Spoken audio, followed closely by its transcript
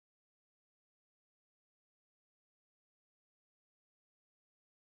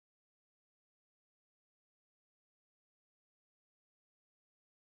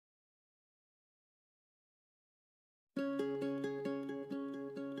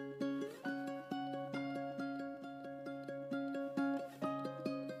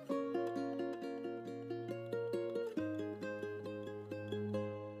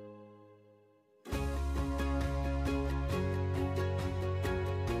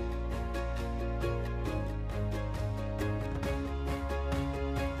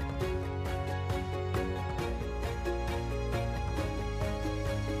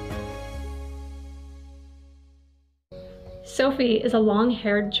Sophie is a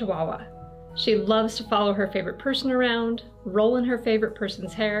long-haired Chihuahua. She loves to follow her favorite person around, roll in her favorite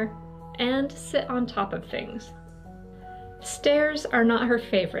person's hair, and sit on top of things. Stairs are not her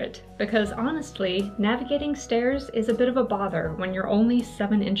favorite because honestly, navigating stairs is a bit of a bother when you're only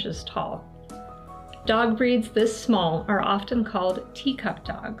 7 inches tall. Dog breeds this small are often called teacup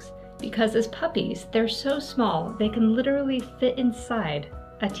dogs because as puppies, they're so small they can literally fit inside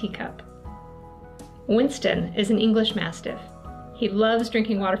a teacup. Winston is an English Mastiff. He loves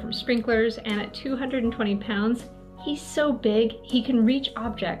drinking water from sprinklers, and at 220 pounds, he's so big he can reach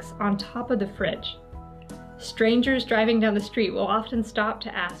objects on top of the fridge. Strangers driving down the street will often stop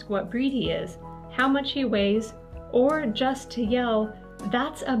to ask what breed he is, how much he weighs, or just to yell,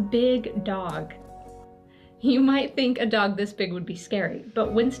 "That's a big dog." You might think a dog this big would be scary,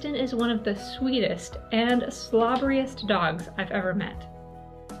 but Winston is one of the sweetest and slobberiest dogs I've ever met.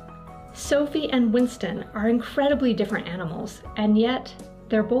 Sophie and Winston are incredibly different animals, and yet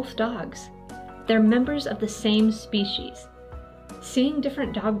they're both dogs. They're members of the same species. Seeing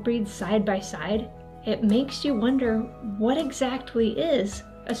different dog breeds side by side, it makes you wonder what exactly is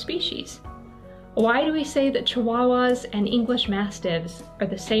a species? Why do we say that Chihuahuas and English Mastiffs are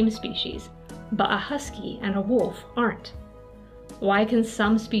the same species, but a Husky and a Wolf aren't? Why can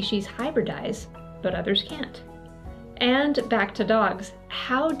some species hybridize, but others can't? And back to dogs,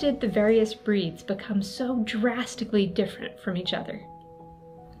 how did the various breeds become so drastically different from each other?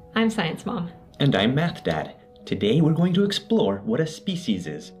 I'm Science Mom. And I'm Math Dad. Today we're going to explore what a species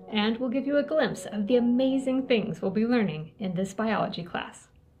is. And we'll give you a glimpse of the amazing things we'll be learning in this biology class.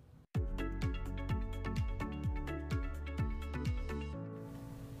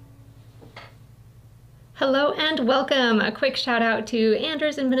 Hello and welcome! A quick shout out to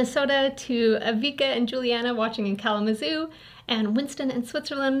Anders in Minnesota, to Avika and Juliana watching in Kalamazoo, and Winston in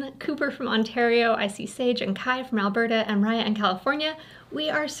Switzerland, Cooper from Ontario, I see Sage and Kai from Alberta, and Raya in California. We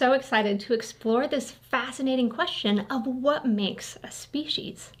are so excited to explore this fascinating question of what makes a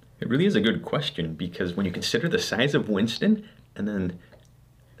species. It really is a good question because when you consider the size of Winston and then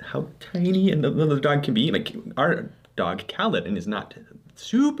how tiny and the dog can be, like our dog Kaladin is not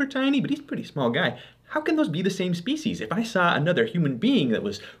super tiny, but he's a pretty small guy. How can those be the same species? If I saw another human being that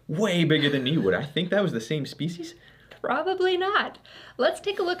was way bigger than you, would I think that was the same species? Probably not. Let's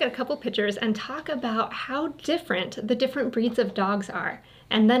take a look at a couple pictures and talk about how different the different breeds of dogs are.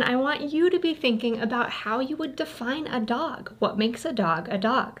 And then I want you to be thinking about how you would define a dog. What makes a dog a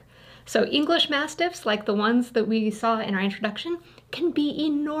dog? So English Mastiffs, like the ones that we saw in our introduction, can be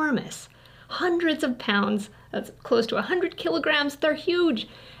enormous. Hundreds of pounds, that's close to 100 kilograms, they're huge.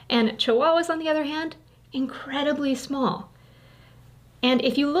 And Chihuahuas, on the other hand, incredibly small. And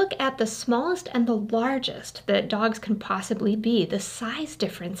if you look at the smallest and the largest that dogs can possibly be, the size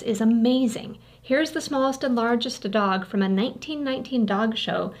difference is amazing. Here's the smallest and largest dog from a 1919 dog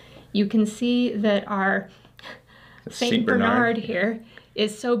show. You can see that our Saint Bernard here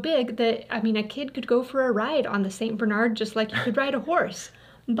is so big that, I mean, a kid could go for a ride on the Saint Bernard just like you could ride a horse.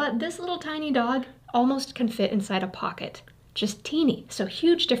 But this little tiny dog almost can fit inside a pocket. Just teeny, so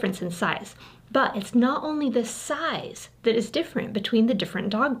huge difference in size. But it's not only the size that is different between the different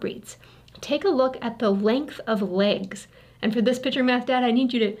dog breeds. Take a look at the length of legs. And for this picture, Math Dad, I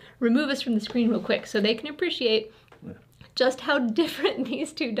need you to remove us from the screen real quick so they can appreciate just how different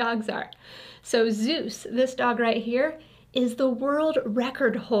these two dogs are. So Zeus, this dog right here, is the world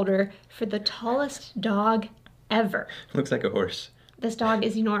record holder for the tallest dog ever. Looks like a horse. This dog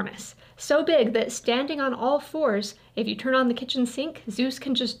is enormous. So big that standing on all fours, if you turn on the kitchen sink, Zeus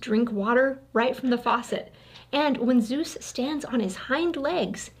can just drink water right from the faucet. And when Zeus stands on his hind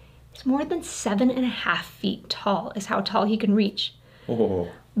legs, he's more than 7.5 feet tall is how tall he can reach. Oh.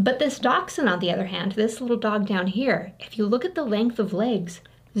 But this dachshund, on the other hand, this little dog down here, if you look at the length of legs,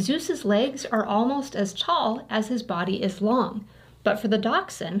 Zeus's legs are almost as tall as his body is long. But for the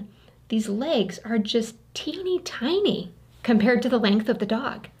dachshund, these legs are just teeny tiny compared to the length of the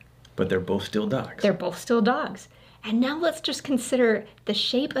dog. But they're both still dogs. They're both still dogs. And now let's just consider the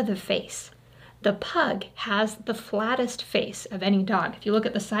shape of the face. The pug has the flattest face of any dog. If you look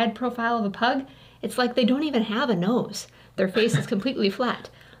at the side profile of a pug, it's like they don't even have a nose. Their face is completely flat.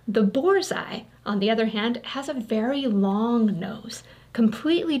 The borzoi, on the other hand, has a very long nose.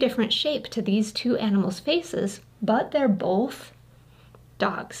 Completely different shape to these two animals' faces, but they're both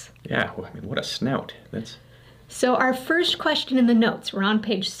dogs. Yeah, well, I mean, what a snout. So our first question in the notes, we're on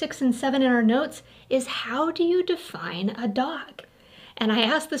page 6 and 7 in our notes, is how do you define a dog? And I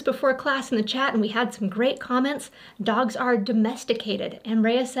asked this before class in the chat and we had some great comments. Dogs are domesticated, and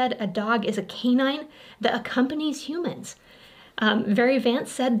Rhea said a dog is a canine that accompanies humans. Very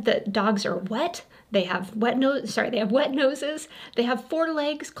Vance said that dogs are wet, They have wet noses. They have 4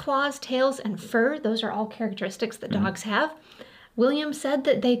 legs, claws, tails, and fur. Those are all characteristics that dogs have. William said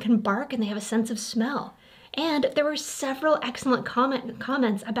that they can bark and they have a sense of smell. And there were several excellent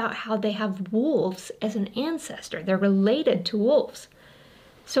comments about how they have wolves as an ancestor. They're related to wolves.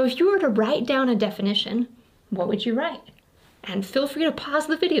 So if you were to write down a definition, what would you write? And feel free to pause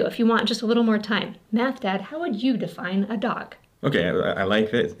the video if you want just a little more time. Math Dad, how would you define a dog? Okay, I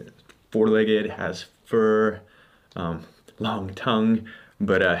like it. 4-legged, has fur, long tongue,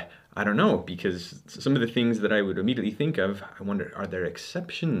 but I don't know, because some of the things that I would immediately think of, I wonder, are there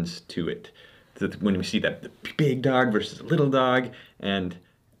exceptions to it? When we see that the big dog versus a little dog, and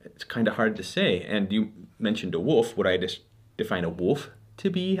it's kind of hard to say. And you mentioned a wolf. Would I just define a wolf to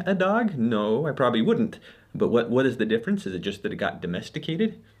be a dog? No, I probably wouldn't. But what is the difference? Is it just that it got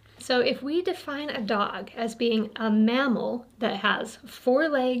domesticated? So if we define a dog as being a mammal that has 4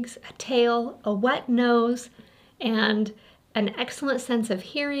 legs, a tail, a wet nose, and an excellent sense of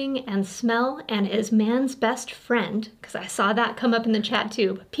hearing and smell, and is man's best friend, because I saw that come up in the chat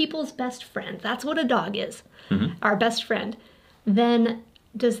too, people's best friend, that's what a dog is, our best friend, then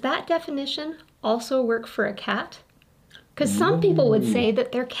does that definition also work for a cat? Because some people would say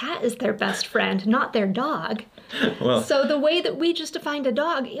that their cat is their best friend, not their dog. Well, so the way that we just defined a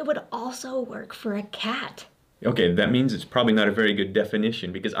dog, it would also work for a cat. okay, that means it's probably not a very good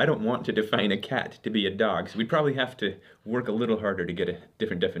definition, because I don't want to define a cat to be a dog, so we'd probably have to work a little harder to get a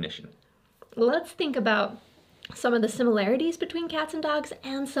different definition. Let's think about some of the similarities between cats and dogs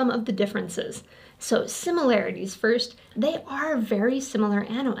and some of the differences. So similarities first, they are very similar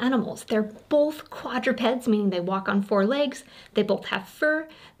animals. They're both quadrupeds, meaning they walk on 4 legs. They both have fur.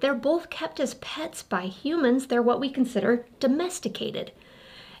 They're both kept as pets by humans. They're what we consider domesticated.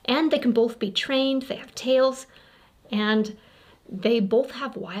 And they can both be trained. They have tails, and they both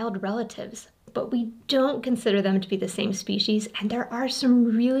have wild relatives. But we don't consider them to be the same species, and there are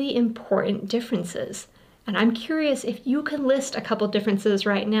some really important differences. And I'm curious if you can list a couple differences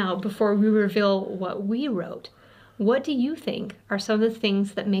right now before we reveal what we wrote. What do you think are some of the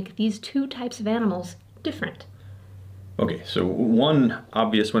things that make these 2 types of animals different? Okay, so one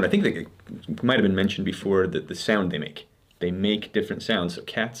obvious one, I think that might have been mentioned before, that the sound they make. They make different sounds. So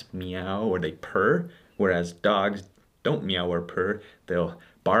cats meow or they purr, whereas dogs don't meow or purr. They'll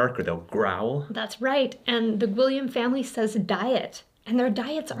bark or they'll growl. That's right. And the William family says diet. And their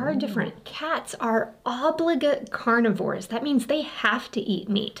diets are different. Cats are obligate carnivores. That means they have to eat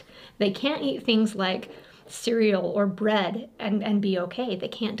meat. They can't eat things like cereal or bread and be okay. They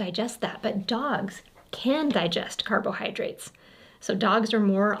can't digest that. But dogs can digest carbohydrates. So dogs are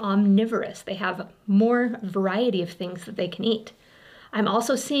more omnivorous. They have more variety of things that they can eat. I'm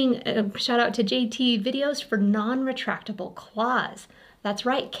also seeing a shout out to JT videos for non-retractable claws. That's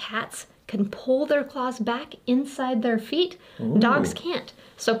right, cats can pull their claws back inside their feet. Ooh. Dogs can't.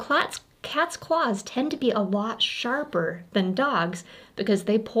 So cats' claws tend to be a lot sharper than dogs because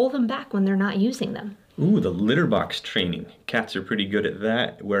they pull them back when they're not using them. Ooh, the litter box training. Cats are pretty good at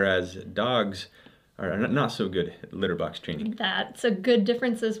that, whereas dogs are not so good at litter box training. That's a good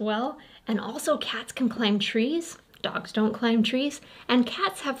difference as well. And also cats can climb trees. Dogs don't climb trees. And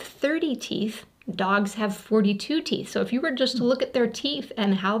cats have 30 teeth. Dogs have 42 teeth. So if you were just to look at their teeth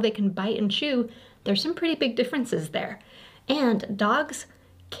and how they can bite and chew, there's some pretty big differences there. And dogs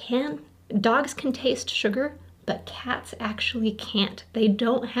can taste sugar, but cats actually can't. They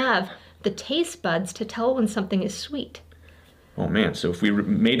don't have the taste buds to tell when something is sweet. Oh man, so if we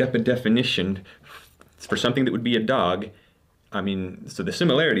made up a definition for something that would be a dog, I mean, so the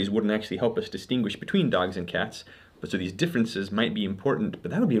similarities wouldn't actually help us distinguish between dogs and cats, but so these differences might be important,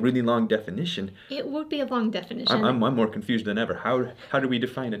 but that would be a really long definition. It would be a long definition. I'm more confused than ever. How do we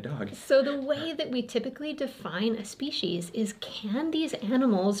define a dog? So the way that we typically define a species is, can these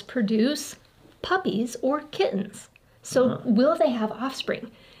animals produce puppies or kittens? So will they have offspring?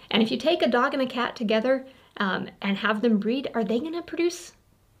 And if you take a dog and a cat together and have them breed, are they going to produce?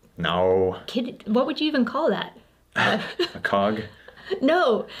 No. What would you even call that? A cog?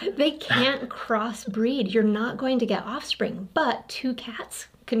 No, they can't crossbreed. You're not going to get offspring. But 2 cats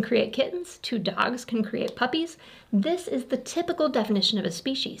can create kittens, 2 dogs can create puppies. This is the typical definition of a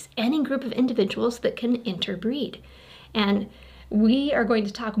species, any group of individuals that can interbreed. And we are going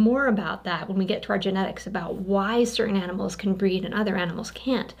to talk more about that when we get to our genetics, about why certain animals can breed and other animals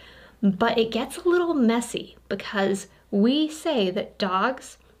can't. But it gets a little messy because we say that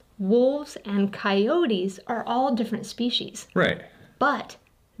dogs, wolves, and coyotes are all different species. Right. But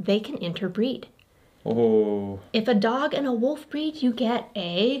they can interbreed. Oh. If a dog and a wolf breed, you get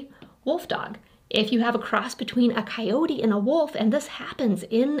a wolf dog. If you have a cross between a coyote and a wolf, and this happens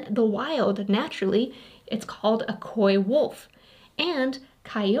in the wild naturally, it's called a coy wolf. And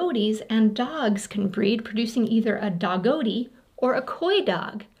coyotes and dogs can breed, producing either a dogote or a coy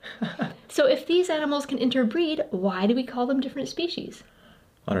dog. So if these animals can interbreed, why do we call them different species?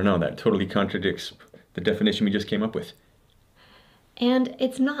 I don't know, that totally contradicts the definition we just came up with. And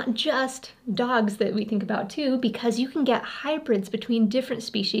it's not just dogs that we think about too, because you can get hybrids between different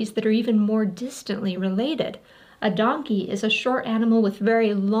species that are even more distantly related. A donkey is a short animal with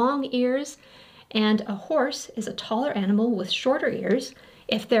very long ears, and a horse is a taller animal with shorter ears.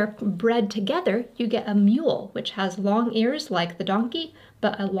 If they're bred together, you get a mule, which has long ears like the donkey,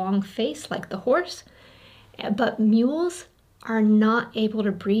 but a long face like the horse. But mules are not able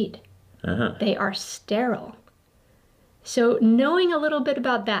to breed. They are sterile. So knowing a little bit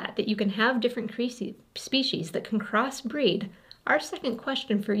about that you can have different species that can crossbreed, our second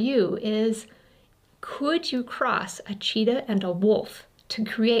question for you is, could you cross a cheetah and a wolf to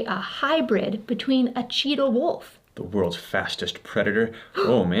create a hybrid between a cheetah-wolf? The world's fastest predator?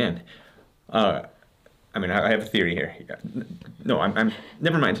 Oh, man. I mean, I have a theory here. No, I'm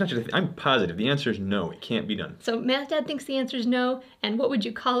never mind. It's not just I'm positive. The answer is no. It can't be done. So Math Dad thinks the answer is no. And what would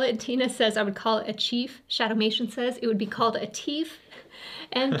you call it? Tina says I would call it a chief. Shadowmation says it would be called a teef.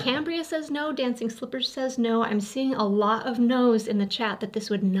 And Cambria says no. Dancing Slippers says no. I'm seeing a lot of no's in the chat that this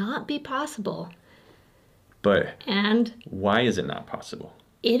would not be possible. But and why is it not possible?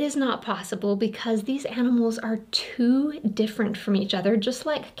 It is not possible because these animals are too different from each other, just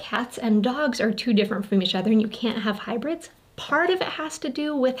like cats and dogs are too different from each other and you can't have hybrids. Part of it has to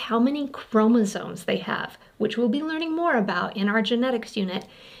do with how many chromosomes they have, which we'll be learning more about in our genetics unit.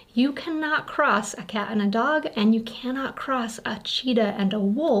 You cannot cross a cat and a dog, and you cannot cross a cheetah and a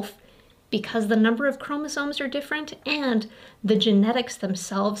wolf because the number of chromosomes are different and the genetics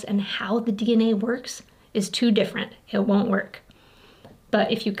themselves and how the DNA works is too different. It won't work. But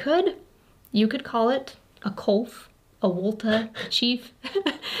if you could call it a colf, a wolta, a chief.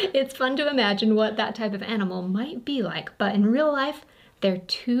 It's fun to imagine what that type of animal might be like, but in real life, they're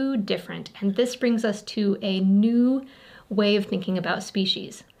too different. And this brings us to a new way of thinking about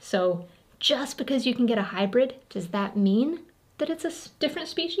species. So just because you can get a hybrid, does that mean that it's a different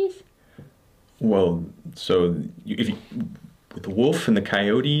species? Well, so with the wolf and the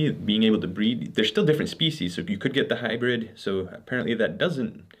coyote being able to breed, they're still different species, so you could get the hybrid. So apparently that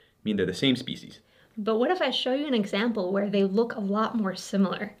doesn't mean they're the same species. But what if I show you an example where they look a lot more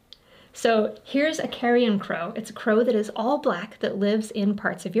similar? So here's a carrion crow. It's a crow that is all black that lives in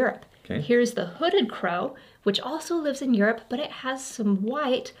parts of Europe. Okay. Here's the hooded crow, which also lives in Europe, but it has some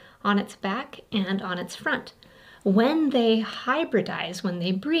white on its back and on its front. When they hybridize, when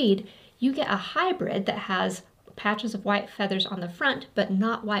they breed, you get a hybrid that has patches of white feathers on the front, but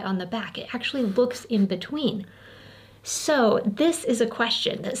not white on the back. It actually looks in between. So this is a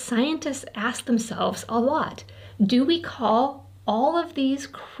question that scientists ask themselves a lot. Do we call all of these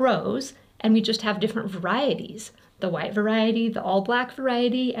crows and we just have different varieties? The white variety, the all black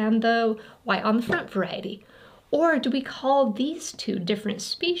variety, and the white on the front variety? Or do we call these two different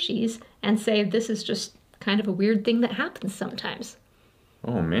species and say this is just kind of a weird thing that happens sometimes?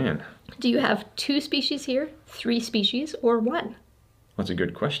 Oh man. Do you have 2 species here, 3 species, or 1? That's a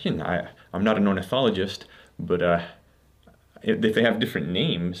good question. I'm not an ornithologist, but if they have different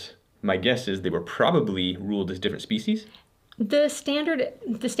names, my guess is they were probably ruled as different species. The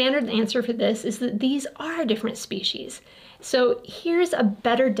standard answer for this is that these are different species. So here's a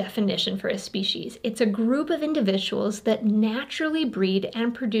better definition for a species. It's a group of individuals that naturally breed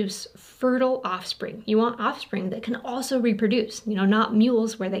and produce fertile offspring. You want offspring that can also reproduce, not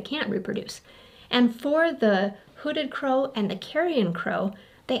mules where they can't reproduce. And for the hooded crow and the carrion crow,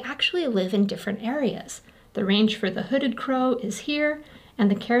 they actually live in different areas. The range for the hooded crow is here, and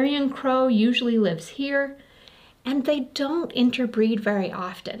the carrion crow usually lives here. And they don't interbreed very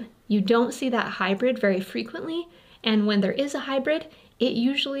often. You don't see that hybrid very frequently, and when there is a hybrid,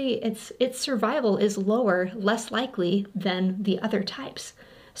 its survival is lower, less likely than the other types.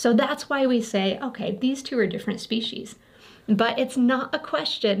 So that's why we say, okay, these 2 are different species. But it's not a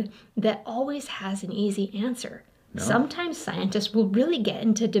question that always has an easy answer. No. Sometimes scientists will really get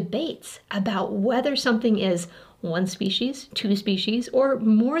into debates about whether something is 1 species, 2 species, or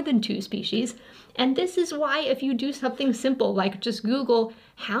more than 2 species. And this is why if you do something simple like just Google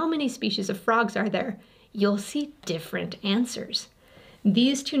how many species of frogs are there, you'll see different answers.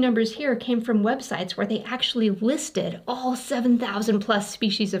 These 2 numbers here came from websites where they actually listed all 7,000 plus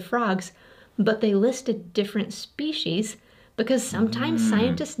species of frogs, but they listed different species because sometimes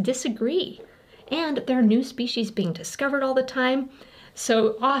scientists disagree. And there are new species being discovered all the time.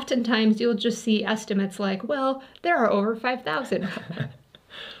 So oftentimes you'll just see estimates like, well, there are over 5,000.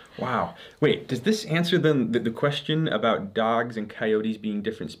 Wow. Wait, does this answer then the question about dogs and coyotes being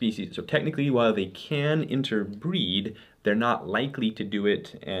different species? So technically, while they can interbreed, they're not likely to do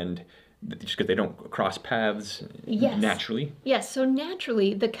it, and just because they don't cross paths naturally? Yes, so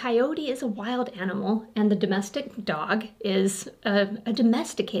naturally, the coyote is a wild animal, and the domestic dog is a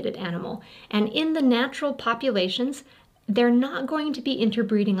domesticated animal. And in the natural populations, they're not going to be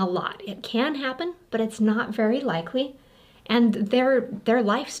interbreeding a lot. It can happen, but it's not very likely. And their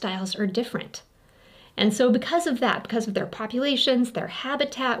lifestyles are different. And so because of that, because of their populations, their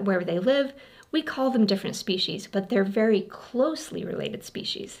habitat, where they live, we call them different species, but they're very closely related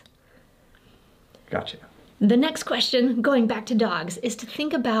species. Gotcha. The next question, going back to dogs, is to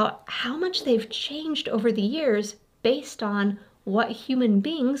think about how much they've changed over the years based on what human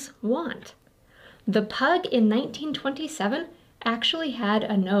beings want. The pug in 1927 actually had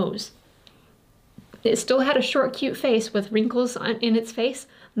a nose. It still had a short, cute face with wrinkles in its face,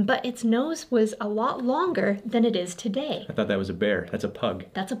 but its nose was a lot longer than it is today. I thought that was a bear. That's a pug.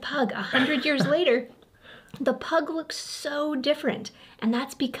 That's a pug. 100 years later, the pug looks so different. And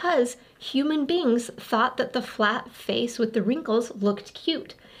that's because human beings thought that the flat face with the wrinkles looked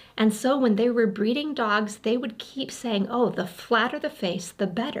cute. And so when they were breeding dogs, they would keep saying, oh, the flatter the face, the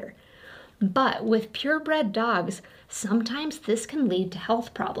better. But with purebred dogs, sometimes this can lead to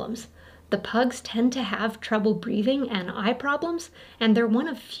health problems. The pugs tend to have trouble breathing and eye problems, and they're one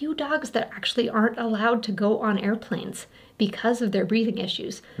of few dogs that actually aren't allowed to go on airplanes because of their breathing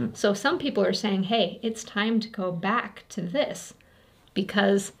issues. So some people are saying, hey, it's time to go back to this,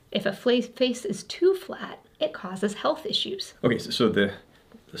 because if a face is too flat, it causes health issues. Okay, so the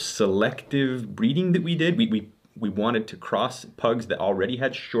selective breeding that we did, we wanted to cross pugs that already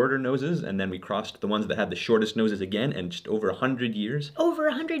had shorter noses, and then we crossed the ones that had the shortest noses again, and just over 100 years. Over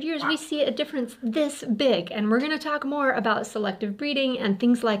 100 years, we see a difference this big, and we're going to talk more about selective breeding and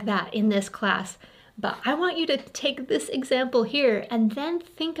things like that in this class. But I want you to take this example here and then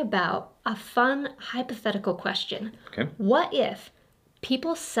think about a fun hypothetical question. Okay. What if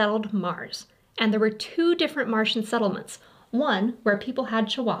people settled Mars, and there were 2 different Martian settlements? One where people had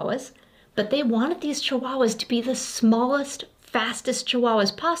chihuahuas, but they wanted these chihuahuas to be the smallest, fastest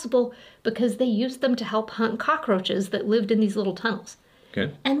chihuahuas possible because they used them to help hunt cockroaches that lived in these little tunnels.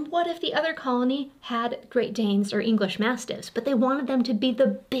 Okay. And what if the other colony had Great Danes or English Mastiffs, but they wanted them to be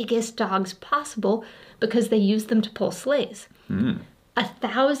the biggest dogs possible because they used them to pull sleighs?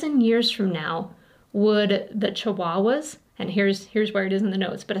 1,000 years from now, would the Chihuahuas, and here's where it is in the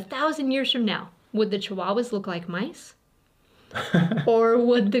notes, but 1,000 years from now, would the Chihuahuas look like mice? Or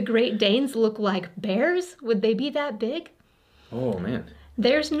would the Great Danes look like bears? Would they be that big? Oh, man.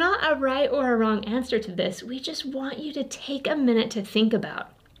 There's not a right or a wrong answer to this. We just want you to take a minute to think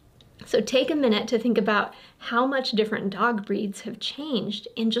about. So take a minute to think about how much different dog breeds have changed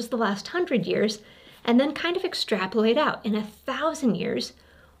in just the last 100 years, and then kind of extrapolate out. In 1,000 years,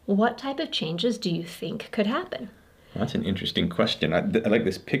 what type of changes do you think could happen? Well, that's an interesting question. I like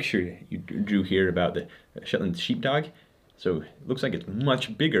this picture you drew here about the Shetland sheepdog. So it looks like it's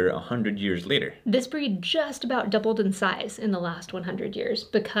much bigger 100 years later. This breed just about doubled in size in the last 100 years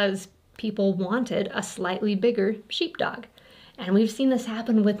because people wanted a slightly bigger sheepdog. And we've seen this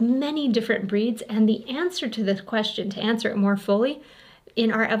happen with many different breeds, and the answer to this question, to answer it more fully,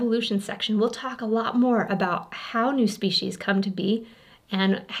 in our evolution section, we'll talk a lot more about how new species come to be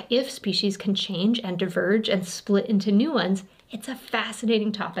and if species can change and diverge and split into new ones. It's a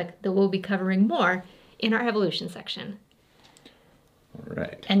fascinating topic that we'll be covering more in our evolution section. All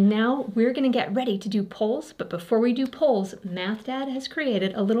right. And now we're going to get ready to do polls, but before we do polls, Math Dad has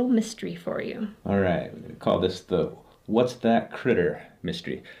created a little mystery for you. All right, we're going to call this the What's That Critter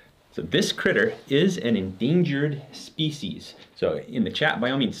mystery. So this critter is an endangered species. So in the chat,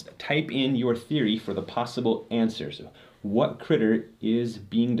 by all means, type in your theory for the possible answer. So what critter is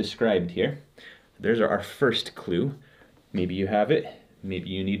being described here? There's our first clue. Maybe you have it.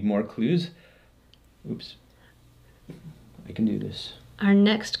 Maybe you need more clues. Oops. I can do this. Our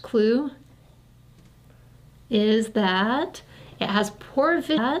next clue is that it has poor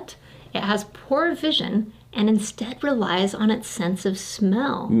vision and instead relies on its sense of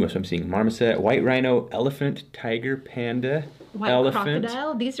smell. Ooh, so I'm seeing marmoset, white rhino, elephant, tiger, panda, White elephant,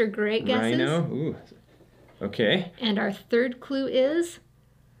 crocodile. These are great guesses. rhino. Ooh. Okay. And our third clue is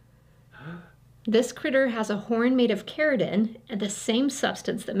this critter has a horn made of keratin, the same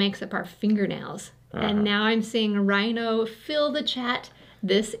substance that makes up our fingernails. And now I'm seeing rhino fill the chat.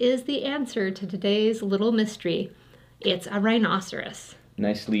 This is the answer to today's little mystery. It's a rhinoceros.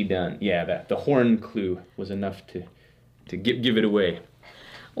 Nicely done. Yeah, the horn clue was enough to to give it away.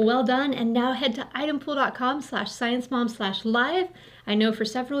 Well done, and now head to itempool.com/sciencemom/live. I know for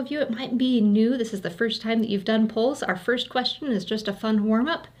several of you it might be new. This is the first time that you've done polls. Our first question is just a fun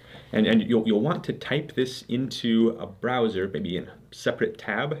warm-up. And you'll want to type this into a browser, maybe in a separate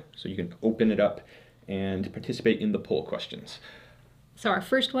tab, so you can open it up and participate in the poll questions. So our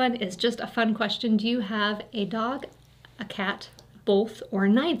first one is just a fun question. Do you have a dog, a cat, both, or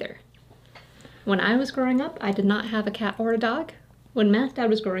neither? When I was growing up, I did not have a cat or a dog. When Matt's dad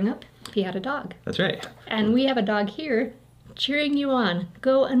was growing up, he had a dog. That's right. And we have a dog here cheering you on.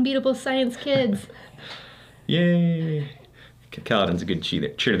 Go unbeatable science kids. Yay! Kaladin's a good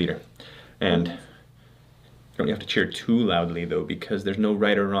cheerleader. And you don't have to cheer too loudly, though, because there's no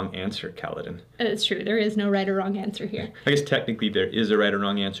right or wrong answer, Kaladin. It's true. There is no right or wrong answer here. I guess technically there is a right or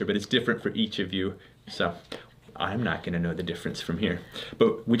wrong answer, but it's different for each of you. So I'm not going to know the difference from here.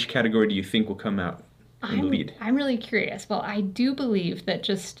 But which category do you think will come out in the lead? I'm really curious. Well, I do believe that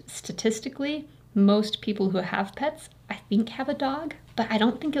just statistically, most people who have pets, I think, have a dog, but I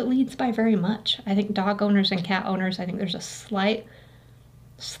don't think it leads by very much. I think dog owners and cat owners, I think there's a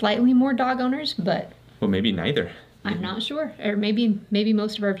slightly more dog owners, but... Well, maybe neither. I'm not sure. Or maybe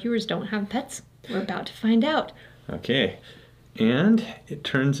most of our viewers don't have pets. We're about to find out. Okay. And it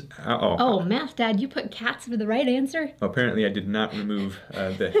turns out... Oh, Math Dad, you put cats for the right answer? Apparently I did not remove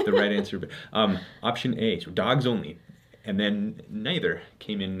the right answer. But, option A, so dogs only. And then neither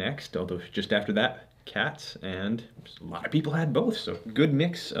came in next, although just after that, cats. And a lot of people had both, so good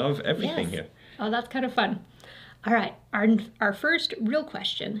mix of everything here. Oh, that's kind of fun. All right, our first real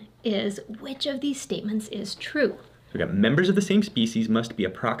question is, which of these statements is true? So we got members of the same species must be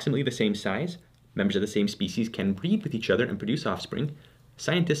approximately the same size. Members of the same species can breed with each other and produce offspring.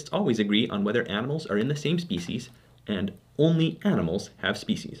 Scientists always agree on whether animals are in the same species, and only animals have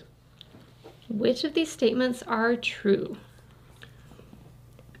species. Which of these statements are true?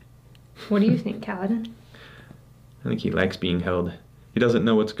 What do you think, Kaladin? I think he likes being held. He doesn't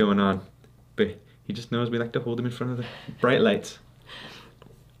know what's going on, but he just knows we like to hold him in front of the bright lights.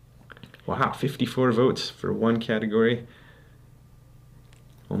 Wow, 54 votes for one category.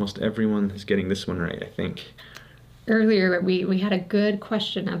 Almost everyone is getting this one right, I think. Earlier, we had a good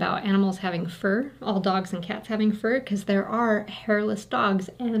question about animals having fur, all dogs and cats having fur, because there are hairless dogs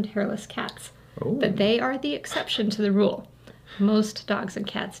and hairless cats. Oh. But they are the exception to the rule. Most dogs and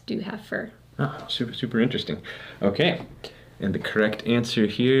cats do have fur. Oh, super interesting. Okay, and the correct answer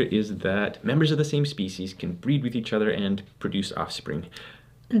here is that members of the same species can breed with each other and produce offspring.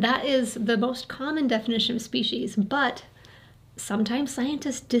 That is the most common definition of species, but sometimes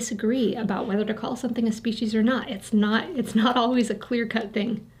scientists disagree about whether to call something a species or not. It's not always a clear-cut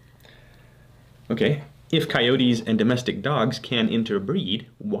thing. Okay, if coyotes and domestic dogs can interbreed,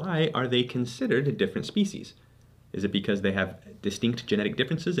 why are they considered different species? Is it because they have distinct genetic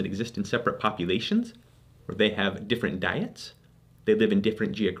differences and exist in separate populations? Or they have different diets? They live in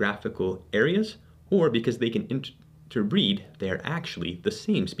different geographical areas? Or because they can interbreed, they are actually the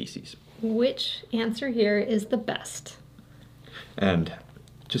same species? Which answer here is the best? And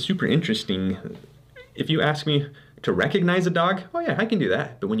just super interesting, if you ask me to recognize a dog, oh yeah, I can do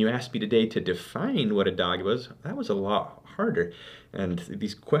that. But when you asked me today to define what a dog was, that was a lot harder. And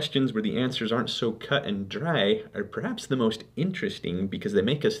these questions where the answers aren't so cut and dry are perhaps the most interesting because they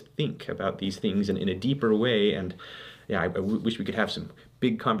make us think about these things in a deeper way. And yeah, I wish we could have some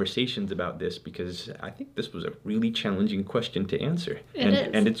big conversations about this because I think this was a really challenging question to answer.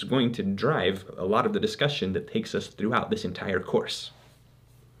 And it's going to drive a lot of the discussion that takes us throughout this entire course.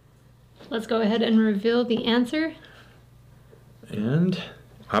 Let's go ahead and reveal the answer. And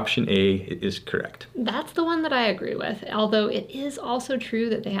option A is correct. That's the one that I agree with, although it is also true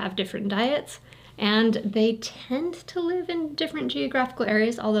that they have different diets and they tend to live in different geographical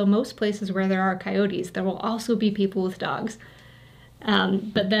areas, although most places where there are coyotes, there will also be people with dogs.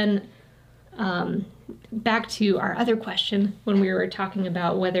 But then back to our other question, when we were talking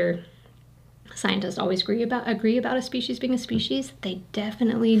about whether scientists always agree about a species being a species, they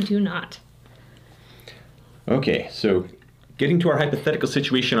definitely do not. Okay, so getting to our hypothetical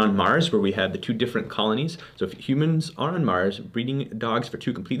situation on Mars where we had the two different colonies. So if humans are on Mars breeding dogs for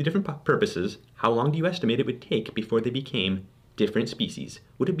two completely different purposes, how long do you estimate it would take before they became different species?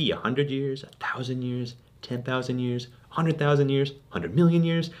 Would it be 100 years, 1,000 years, 10,000 years, 100,000 years, 100 million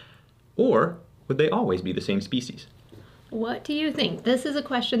years? Or would they always be the same species? What do you think? This is a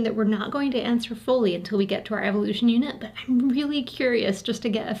question that we're not going to answer fully until we get to our evolution unit, but I'm really curious just to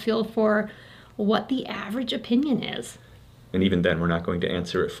get a feel for what the average opinion is. And even then, we're not going to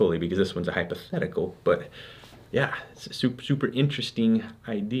answer it fully because this one's a hypothetical. But yeah, it's a super interesting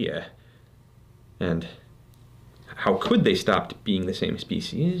idea. And How could they stop being the same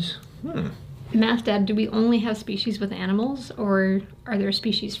species? Math Dad, do we only have species with animals, or are there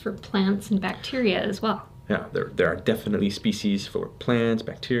species for plants and bacteria as well? Yeah, there are definitely species for plants,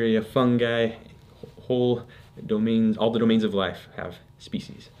 bacteria, fungi, whole domains, all the domains of life have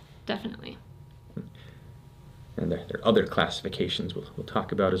species. Definitely. And there are other classifications we'll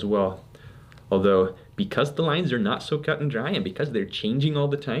talk about as well. Although, because the lines are not so cut and dry and because they're changing all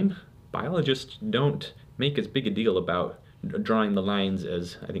the time, biologists don't make as big a deal about drawing the lines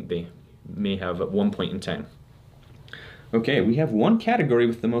as I think they may have at one point in time. Okay, we have one category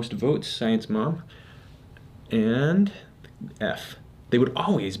with the most votes, Science Mom, and F. They would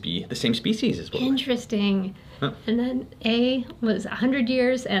always be the same species as well. Interesting. Huh. And then A was 100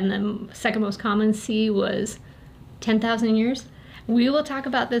 years, and the second most common, C, was 10,000 years. We will talk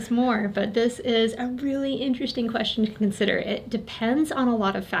about this more, but this is a really interesting question to consider. It depends on a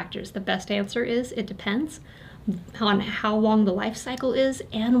lot of factors. The best answer is it depends on how long the life cycle is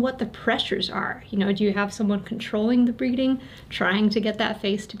and what the pressures are. You know, do you have someone controlling the breeding, trying to get that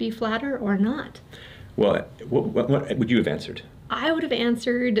face to be flatter or not? Well, what would you have answered? I would have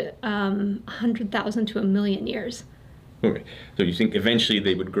answered 100,000 to 1,000,000 years. Okay, so you think eventually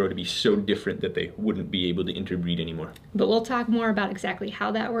they would grow to be so different that they wouldn't be able to interbreed anymore? But we'll talk more about exactly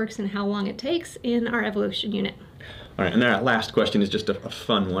how that works and how long it takes in our evolution unit. All right, and our last question is just a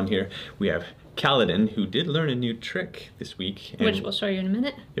fun one here. We have Kaladin, who did learn a new trick this week. Which we'll show you in a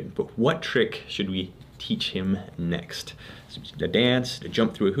minute. But what trick should we teach him next? A dance, to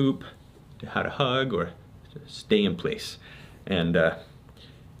jump through a hoop, how to hug, or to stay in place? And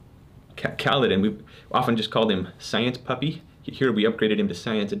Kaladin, we often just called him Science Puppy. Here we upgraded him to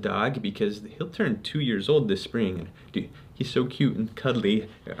Science Dog because he'll turn 2 years old this spring. And he's so cute and cuddly.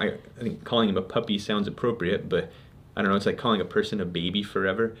 I think calling him a puppy sounds appropriate, but I don't know, it's like calling a person a baby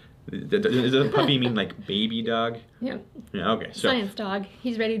forever. Does puppy mean like baby dog? Yeah. Yeah, okay. So, Science Dog.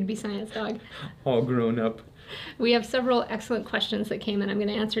 He's ready to be Science Dog. all grown up. We have several excellent questions that came in. I'm going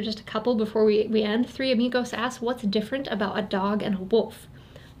to answer just a couple before we end. Three Amigos asked, what's different about a dog and a wolf?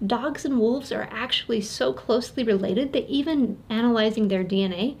 Dogs and wolves are actually so closely related that even analyzing their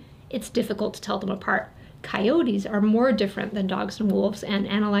DNA, it's difficult to tell them apart. Coyotes are more different than dogs and wolves, and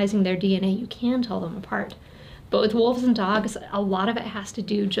analyzing their DNA, you can tell them apart. But with wolves and dogs, a lot of it has to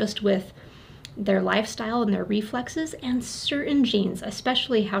do just with their lifestyle and their reflexes and certain genes,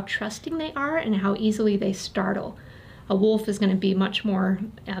 especially how trusting they are and how easily they startle. A wolf is going to be much more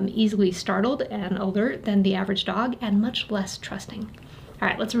easily startled and alert than the average dog, and much less trusting. All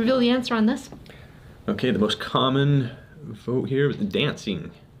right, let's reveal the answer on this. Okay, the most common vote here was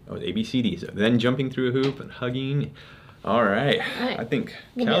dancing. Oh, ABCDs. Then jumping through a hoop and hugging. All right. I think,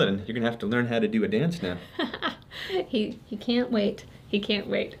 Kaladin, you're going to have to learn how to do a dance now. He can't wait. He can't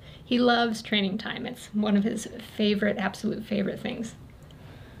wait. He loves training time. It's one of his favorite, absolute favorite things.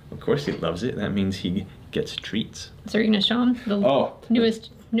 Of course he loves it. That means he gets treats. So you're going to show him the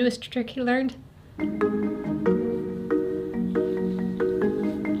newest trick he learned?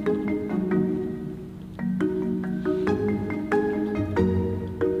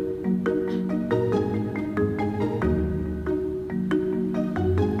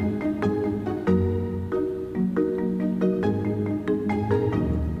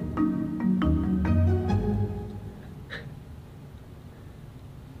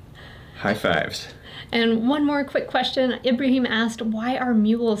 High fives. And one more quick question. Ibrahim asked, why are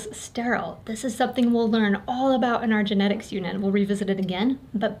mules sterile? This is something we'll learn all about in our genetics unit. We'll revisit it again.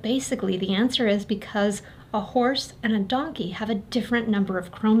 But basically, the answer is because a horse and a donkey have a different number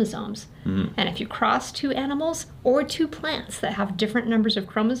of chromosomes. And if you cross two animals or two plants that have different numbers of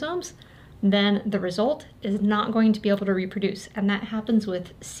chromosomes, then the result is not going to be able to reproduce. And that happens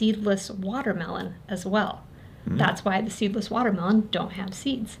with seedless watermelon as well. That's why the seedless watermelon don't have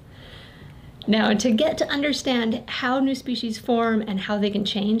seeds. Now, to get to understand how new species form and how they can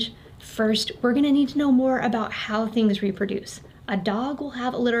change, first, we're going to need to know more about how things reproduce. A dog will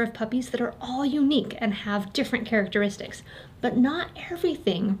have a litter of puppies that are all unique and have different characteristics, but not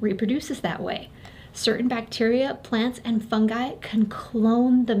everything reproduces that way. Certain bacteria, plants, and fungi can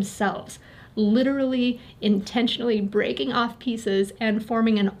clone themselves, literally intentionally breaking off pieces and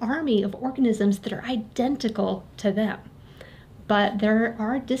forming an army of organisms that are identical to them. But there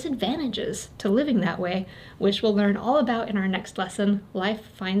are disadvantages to living that way, which we'll learn all about in our next lesson, Life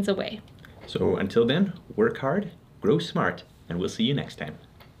Finds a Way. So until then, work hard, grow smart, and we'll see you next time.